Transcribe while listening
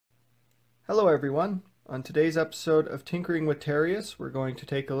Hello everyone. On today's episode of Tinkering with Terrius, we're going to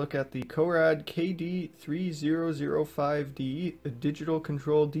take a look at the Korad KD3005D, a digital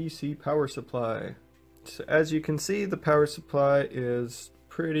control DC power supply. So as you can see, the power supply is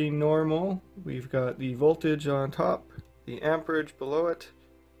pretty normal. We've got the voltage on top, the amperage below it,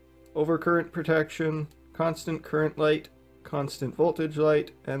 overcurrent protection, constant current light, constant voltage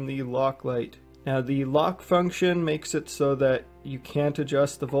light, and the lock light. Now the lock function makes it so that you can't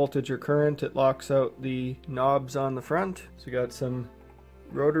adjust the voltage or current. It locks out the knobs on the front. So we got some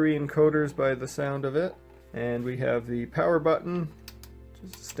rotary encoders by the sound of it. And we have the power button, which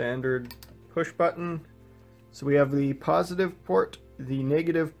is a standard push button. So we have the positive port, the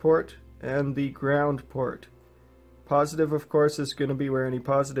negative port, and the ground port. Positive, of course, is going to be where any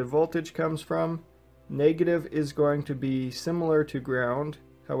positive voltage comes from. Negative is going to be similar to ground.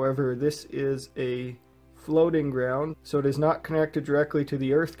 However, this is a floating ground, so it is not connected directly to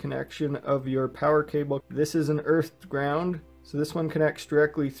the earth connection of your power cable. This is an earthed ground, so this one connects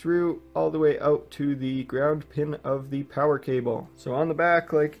directly through all the way out to the ground pin of the power cable. So on the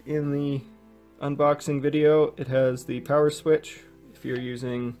back, like in the unboxing video, it has the power switch. If you're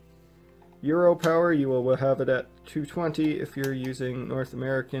using Euro power, you will have it at 220. If you're using North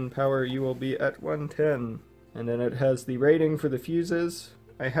American power, you will be at 110. And then it has the rating for the fuses.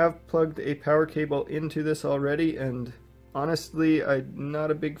 I have plugged a power cable into this already, and honestly, I'm not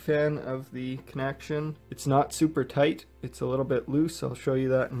a big fan of the connection. It's not super tight, it's a little bit loose. I'll show you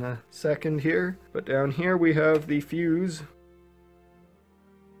that in a second here. But down here we have the fuse.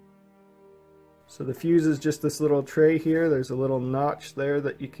 So the fuse is just this little tray here. There's a little notch there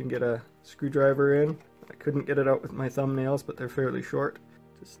that you can get a screwdriver in. I couldn't get it out with my thumbnails, but they're fairly short.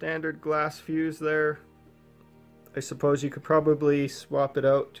 It's a standard glass fuse there. I suppose you could probably swap it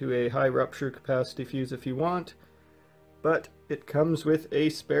out to a high rupture capacity fuse if you want, but it comes with a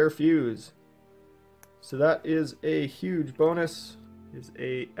spare fuse. So that is a huge bonus. Is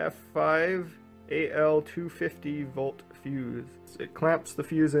a F5 AL250 volt fuse. It clamps the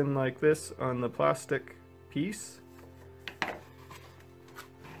fuse in like this on the plastic piece.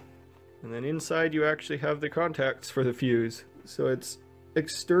 And then inside you actually have the contacts for the fuse. So it's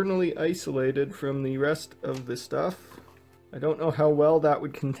externally isolated from the rest of the stuff. I don't know how well that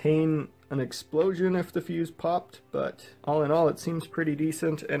would contain an explosion if the fuse popped, but all in all it seems pretty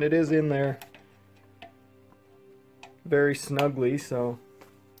decent, and it is in there very snugly, so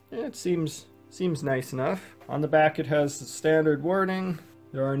it seems nice enough. On the back it has the standard warning.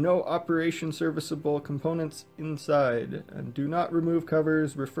 There are no operation serviceable components inside, and do not remove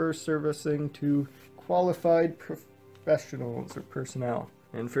covers. Refer servicing to qualified professionals or personnel.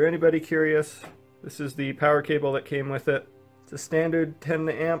 And for anybody curious, this is the power cable that came with it. It's a standard 10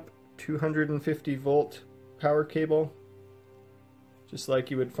 amp 250 volt power cable, just like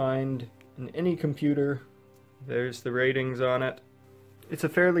you would find in any computer. There's the ratings on it. It's a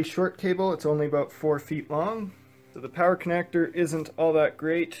fairly short cable, it's only about 4 feet long, so the power connector isn't all that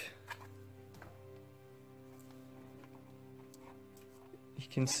great. You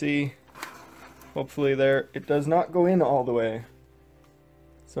can see, hopefully there, it does not go in all the way.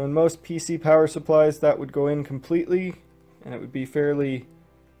 So in most PC power supplies that would go in completely and it would be fairly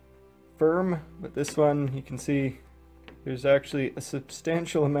firm, but this one you can see there's actually a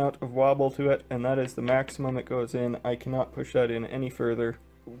substantial amount of wobble to it, and that is the maximum it goes in. I cannot push that in any further.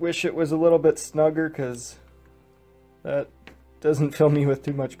 Wish it was a little bit snugger because that doesn't fill me with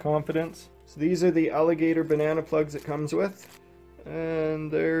too much confidence. So these are the Alligator banana plugs it comes with,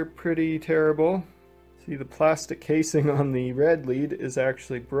 and they're pretty terrible. See, the plastic casing on the red lead is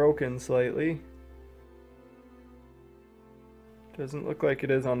actually broken slightly. Doesn't look like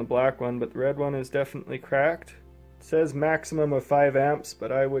it is on the black one, but the red one is definitely cracked. It says maximum of 5 amps,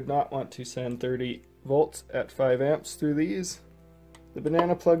 but I would not want to send 30 volts at 5 amps through these. The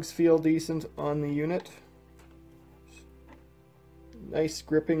banana plugs feel decent on the unit. Nice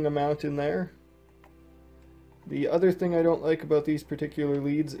gripping amount in there. The other thing I don't like about these particular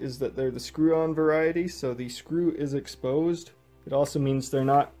leads is that they're the screw-on variety, so the screw is exposed. It also means they're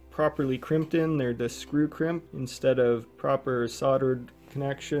not properly crimped in, they're the screw crimp instead of proper soldered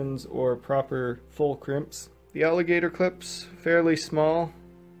connections or proper full crimps. The Alligator clips, fairly small.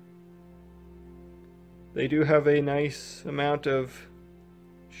 They do have a nice amount of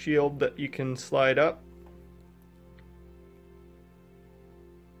shield that you can slide up.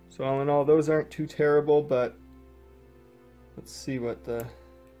 So all in all, those aren't too terrible, but let's see what the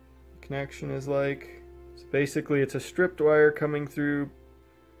connection is like. So basically it's a stripped wire coming through,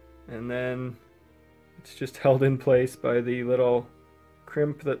 and then it's just held in place by the little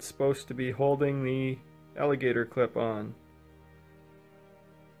crimp that's supposed to be holding the Alligator clip on.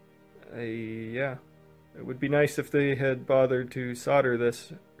 Yeah, it would be nice if they had bothered to solder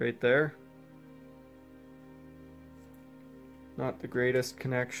this right there. Not the greatest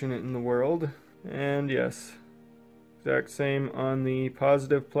connection in the world. And yes, exact same on the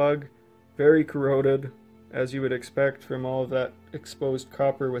positive plug. Very corroded, as you would expect from all of that exposed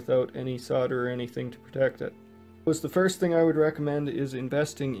copper without any solder or anything to protect it. The first thing I would recommend is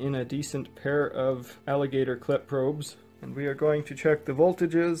investing in a decent pair of Alligator clip probes. And we are going to check the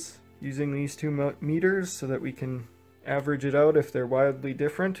voltages using these two meters so that we can average it out if they're wildly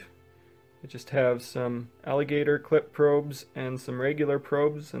different. I just have some Alligator clip probes and some regular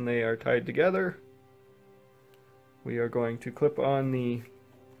probes, and they are tied together. We are going to clip on the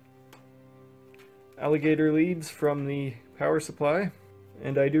Alligator leads from the power supply.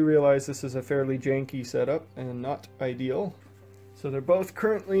 And I do realize this is a fairly janky setup and not ideal. So they're both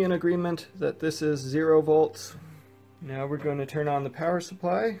currently in agreement that this is 0 volts. Now we're going to turn on the power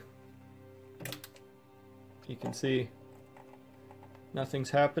supply. You can see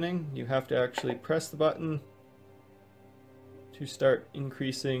nothing's happening. You have to actually press the button to start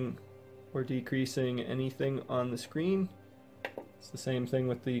increasing or decreasing anything on the screen. It's the same thing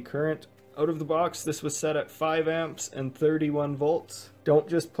with the current. Out of the box, this was set at 5 amps and 31 volts. Don't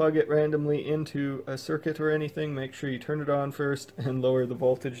just plug it randomly into a circuit or anything. Make sure you turn it on first and lower the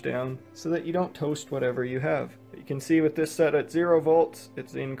voltage down so that you don't toast whatever you have. But you can see with this set at 0 volts,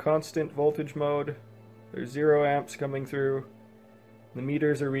 it's in constant voltage mode. There's 0 amps coming through. The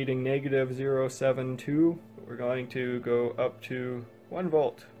meters are reading negative 0.72. We're going to go up to 1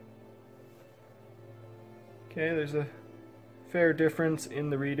 volt. Okay, there's a fair difference in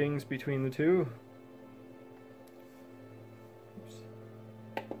the readings between the two.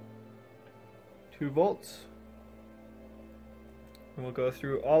 Oops. 2 volts. And we'll go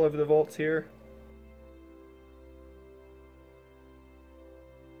through all of the volts here.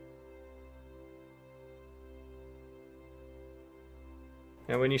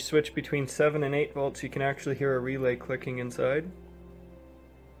 Now when you switch between 7 and 8 volts, you can actually hear a relay clicking inside.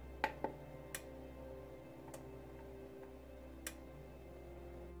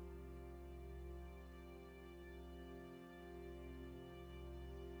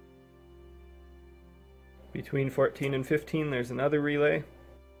 Between 14 and 15 there's another relay.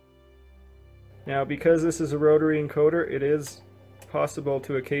 Now because this is a rotary encoder, it is possible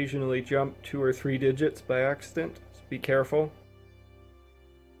to occasionally jump 2 or 3 digits by accident, so be careful.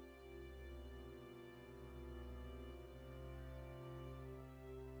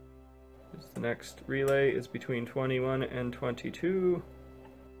 The next relay is between 21 and 22.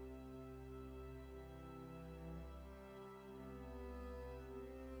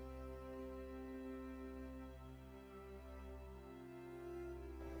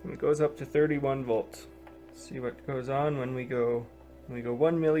 And it goes up to 31 volts. Let's see what goes on when we go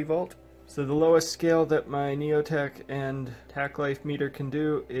 1 millivolt. So the lowest scale that my Neotech and TAClife meter can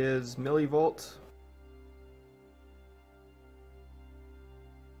do is millivolts.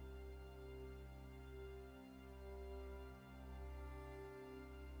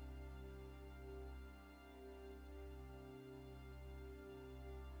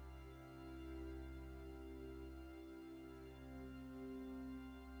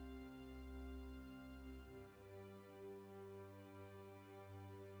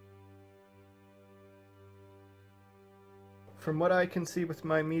 From what I can see with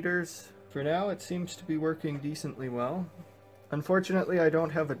my meters, for now it seems to be working decently well. Unfortunately, I don't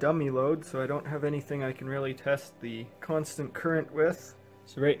have a dummy load, so I don't have anything I can really test the constant current with.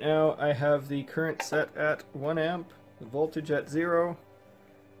 So right now I have the current set at 1 amp, the voltage at 0.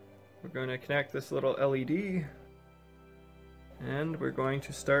 We're going to connect this little LED, and we're going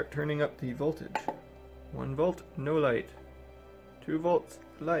to start turning up the voltage. 1 volt, no light. 2 volts,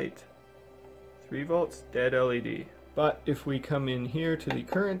 light. 3 volts, dead LED. But if we come in here to the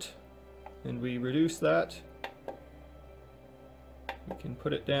current and we reduce that, we can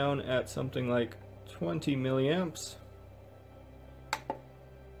put it down at something like 20 milliamps.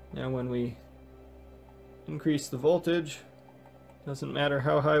 Now when we increase the voltage, doesn't matter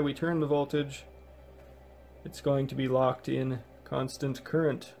how high we turn the voltage, it's going to be locked in constant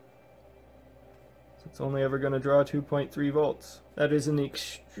current. So it's only ever going to draw 2.3 volts. That is an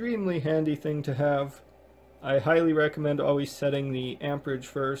extremely handy thing to have. I highly recommend always setting the amperage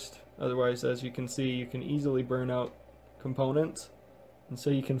first, otherwise, as you can see, you can easily burn out components. And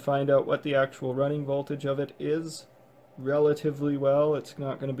so you can find out what the actual running voltage of it is relatively well. It's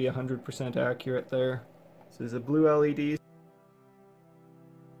not going to be 100% accurate there. This is a blue LED.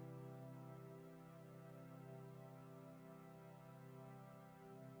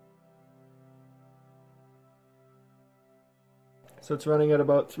 So it's running at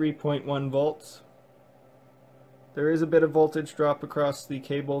about 3.1 volts. There is a bit of voltage drop across the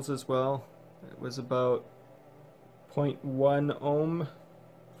cables as well. It was about 0.1 ohm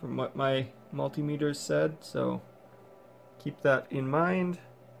from what my multimeters said, so keep that in mind.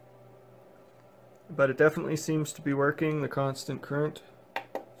 But it definitely seems to be working. The constant current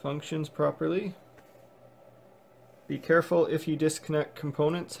functions properly. Be careful if you disconnect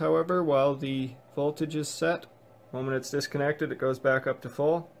components, however, while the voltage is set. The moment it's disconnected, it goes back up to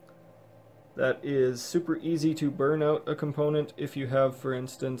full. That is super easy to burn out a component if you have, for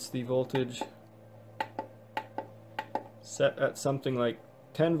instance, the voltage set at something like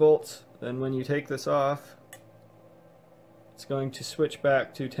 10 volts. Then when you take this off, it's going to switch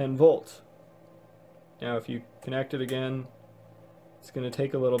back to 10 volts. Now if you connect it again, it's going to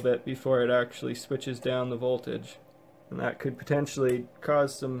take a little bit before it actually switches down the voltage. And that could potentially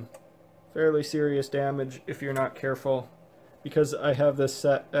cause some fairly serious damage if you're not careful. Because I have this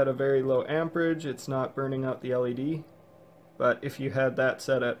set at a very low amperage, it's not burning out the LED. But if you had that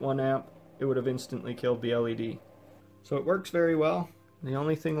set at 1 amp, it would have instantly killed the LED. So it works very well. The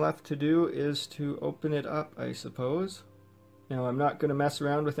only thing left to do is to open it up, I suppose. Now I'm not going to mess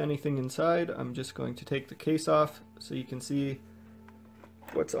around with anything inside. I'm just going to take the case off so you can see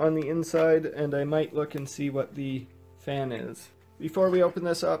what's on the inside, and I might look and see what the fan is. Before we open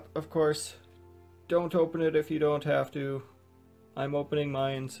this up, of course, don't open it if you don't have to. I'm opening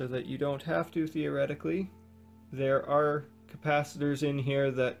mine so that you don't have to, theoretically. There are capacitors in here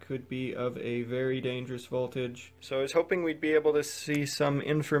that could be of a very dangerous voltage. So I was hoping we'd be able to see some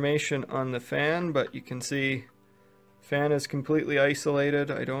information on the fan, but you can see the fan is completely isolated.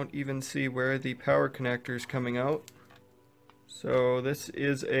 I don't even see where the power connector is coming out. So this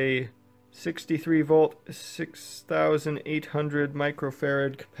is a 63 volt 6800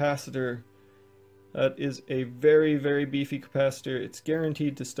 microfarad capacitor. That is a very, very beefy capacitor. It's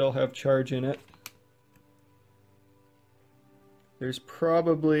guaranteed to still have charge in it. There's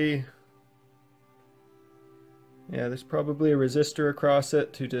probably a resistor across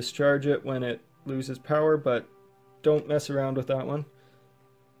it to discharge it when it loses power, but don't mess around with that one.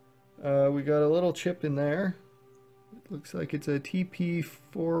 We got a little chip in there. It looks like it's a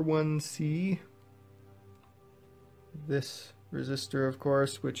TP41C. This resistor, of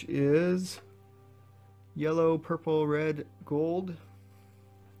course, which is yellow, purple, red, gold.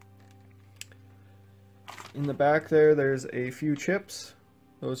 In the back there's a few chips.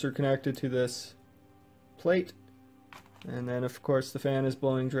 Those are connected to this plate. And then of course the fan is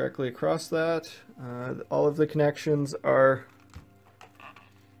blowing directly across that. All of the connections are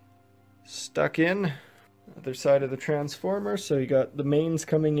stuck in. Other side of the transformer, so you got the mains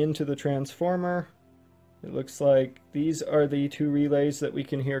coming into the transformer. It looks like these are the two relays that we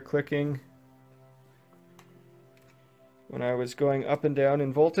can hear clicking when I was going up and down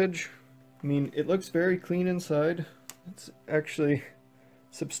in voltage. I mean, it looks very clean inside. It's actually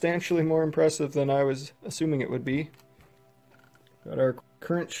substantially more impressive than I was assuming it would be. Got our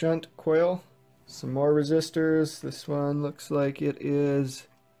current shunt coil, some more resistors. This one looks like it is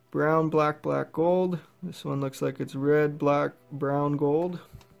brown, black, black, gold. This one looks like it's red, black, brown, gold.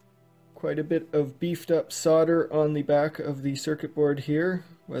 Quite a bit of beefed up solder on the back of the circuit board here.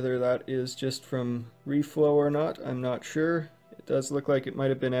 Whether that is just from reflow or not, I'm not sure. It does look like it might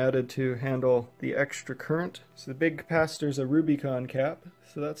have been added to handle the extra current. So the big capacitor is a Rubicon cap,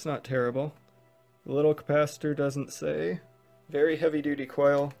 so that's not terrible. The little capacitor doesn't say. Very heavy duty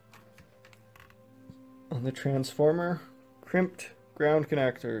coil on the transformer. Crimped ground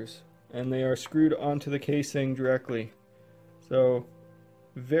connectors, and they are screwed onto the casing directly. So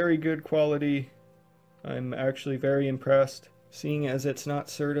very good quality. I'm actually very impressed. Seeing as it's not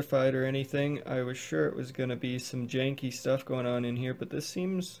certified or anything, I was sure it was going to be some janky stuff going on in here, but this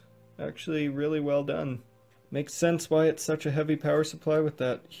seems actually really well done. Makes sense why it's such a heavy power supply with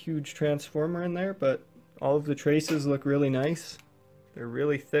that huge transformer in there, but all of the traces look really nice. They're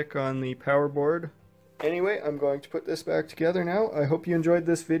really thick on the power board. Anyway, I'm going to put this back together now. I hope you enjoyed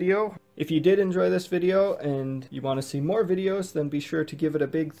this video. If you did enjoy this video and you want to see more videos, then be sure to give it a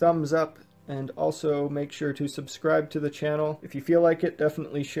big thumbs up, and also make sure to subscribe to the channel. If you feel like it,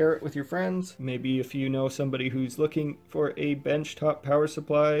 definitely share it with your friends. Maybe if you know somebody who's looking for a benchtop power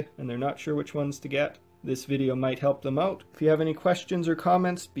supply and they're not sure which ones to get, this video might help them out. If you have any questions or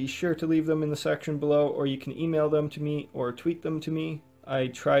comments, be sure to leave them in the section below, or you can email them to me or tweet them to me. I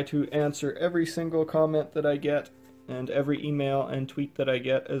try to answer every single comment that I get and every email and tweet that I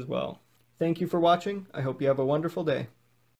get as well. Thank you for watching. I hope you have a wonderful day.